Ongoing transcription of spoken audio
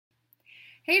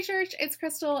Hey church, it's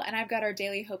Krystal, and I've got our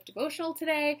daily hope devotional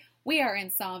today. We are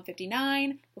in Psalm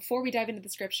 59. Before we dive into the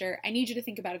scripture, I need you to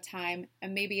think about a time,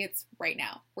 and maybe it's right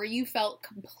now, where you felt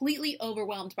completely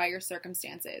overwhelmed by your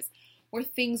circumstances, where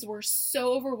things were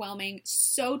so overwhelming,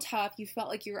 so tough, you felt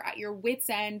like you were at your wit's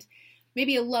end.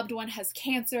 Maybe a loved one has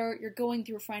cancer, you're going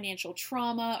through financial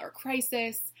trauma or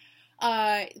crisis.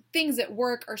 Things at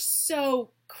work are so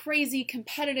crazy,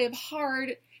 competitive,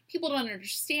 hard. People don't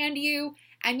understand you.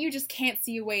 And you just can't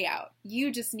see a way out.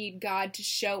 You just need God to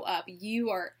show up.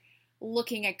 You are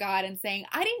looking at God and saying,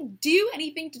 I didn't do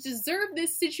anything to deserve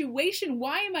this situation.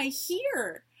 Why am I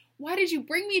here? Why did you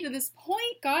bring me to this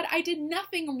point, God? I did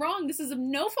nothing wrong. This is of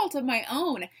no fault of my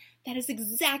own. That is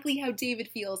exactly how David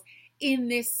feels in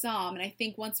this psalm. And I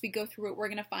think once we go through it, we're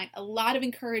going to find a lot of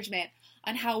encouragement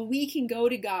on how we can go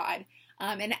to God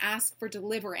and ask for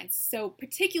deliverance. So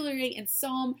particularly in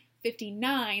Psalm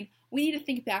 59, we need to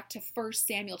think back to 1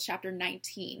 Samuel chapter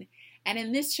 19. And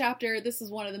in this chapter, this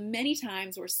is one of the many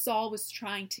times where Saul was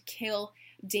trying to kill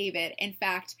David. In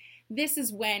fact, this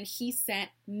is when he sent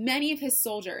many of his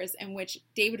soldiers, in which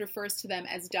David refers to them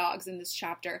as dogs in this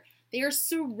chapter. They are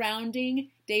surrounding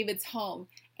David's home,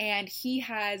 and he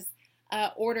has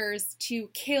orders to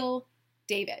kill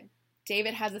David.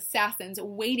 David has assassins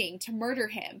waiting to murder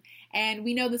him. And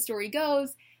we know the story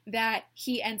goes that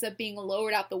he ends up being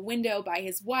lowered out the window by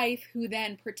his wife, who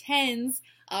then pretends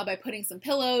by putting some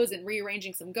pillows and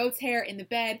rearranging some goat's hair in the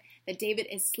bed that David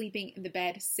is sleeping in the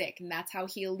bed sick, and that's how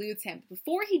he eludes him.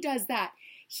 Before he does that,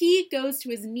 he goes to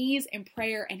his knees in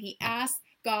prayer and he asks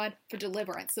God for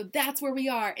deliverance. So that's where we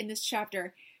are in this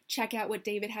chapter. Check out what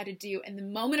David had to do. In the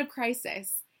moment of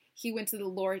crisis, he went to the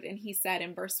Lord and he said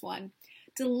in verse 1,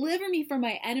 "Deliver me from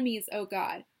my enemies, O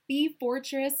God. Be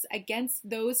fortress against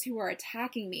those who are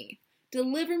attacking me.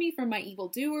 Deliver me from my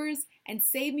evildoers and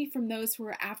save me from those who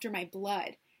are after my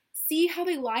blood. See how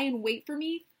they lie in wait for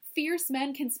me. Fierce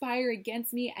men conspire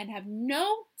against me and have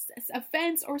no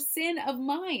offense or sin of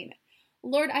mine.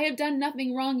 Lord, I have done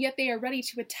nothing wrong, yet they are ready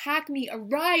to attack me.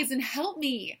 Arise and help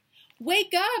me."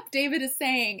 Wake up, David is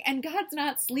saying, and God's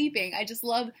not sleeping. I just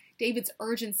love David's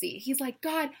urgency. He's like,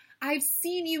 God, I've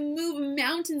seen you move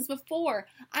mountains before.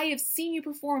 I have seen you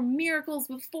perform miracles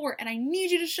before, and I need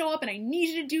you to show up, and I need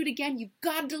you to do it again. You've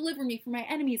got to deliver me from my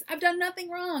enemies. I've done nothing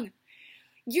wrong.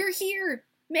 You're here.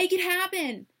 Make it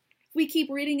happen. If we keep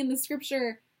reading in the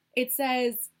scripture, it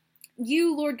says,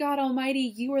 "You, Lord God Almighty,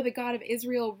 you are the God of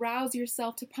Israel. Rouse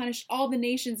yourself to punish all the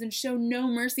nations and show no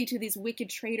mercy to these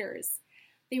wicked traitors.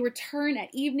 They return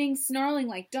at evening, snarling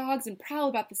like dogs, and prowl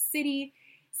about the city.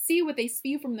 See what they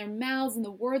spew from their mouths, and the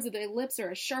words of their lips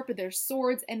are as sharp as their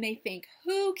swords, and they think,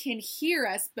 who can hear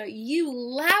us? But you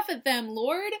laugh at them,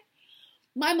 Lord."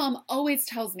 My mom always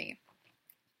tells me,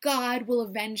 God will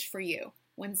avenge for you.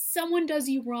 When someone does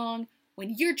you wrong, when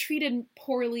you're treated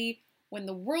poorly, when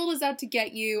the world is out to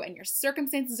get you, and your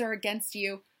circumstances are against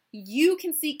you, you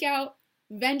can seek out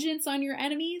vengeance on your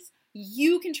enemies.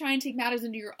 You can try and take matters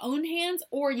into your own hands,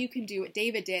 or you can do what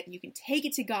David did. You can take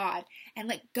it to God and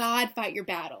let God fight your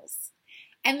battles.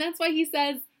 And that's why he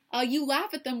says, you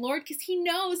laugh at them, Lord, because he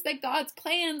knows that God's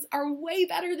plans are way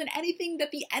better than anything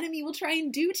that the enemy will try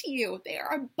and do to you. They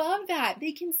are above that.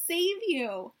 They can save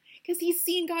you because he's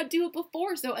seen God do it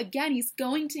before. So again, he's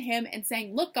going to him and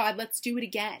saying, look, God, let's do it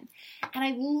again. And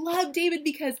I love David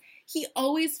because he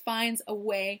always finds a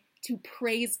way to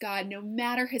praise God no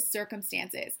matter his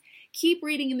circumstances. Keep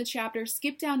reading in the chapter.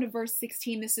 Skip down to verse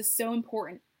 16. This is so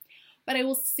important. "But I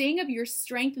will sing of your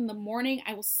strength in the morning.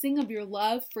 I will sing of your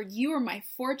love, for you are my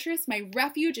fortress, my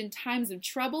refuge in times of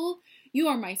trouble. You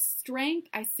are my strength.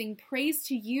 I sing praise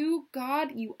to you,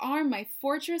 God. You are my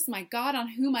fortress, my God on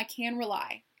whom I can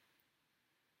rely."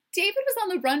 David was on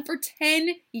the run for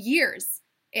 10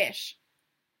 years-ish,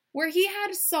 where he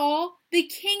had Saul, the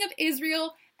king of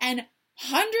Israel, and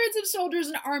hundreds of soldiers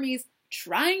and armies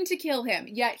trying to kill him.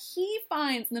 Yet he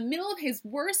finds in the middle of his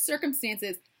worst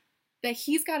circumstances that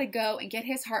he's got to go and get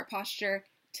his heart posture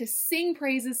to sing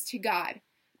praises to God.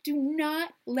 Do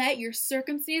not let your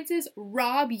circumstances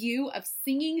rob you of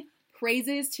singing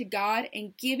praises to God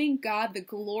and giving God the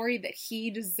glory that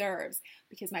he deserves.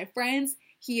 Because my friends,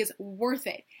 he is worth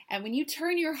it. And when you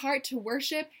turn your heart to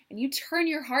worship and you turn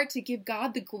your heart to give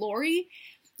God the glory,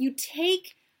 you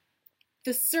take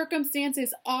the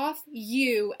circumstances off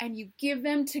you and you give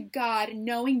them to God,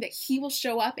 knowing that he will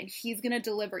show up and he's going to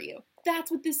deliver you.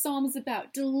 That's what this psalm is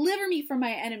about. Deliver me from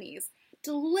my enemies.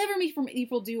 Deliver me from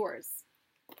evildoers.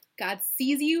 God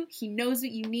sees you. He knows what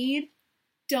you need.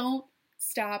 Don't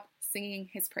stop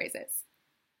singing his praises.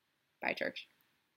 Bye, church.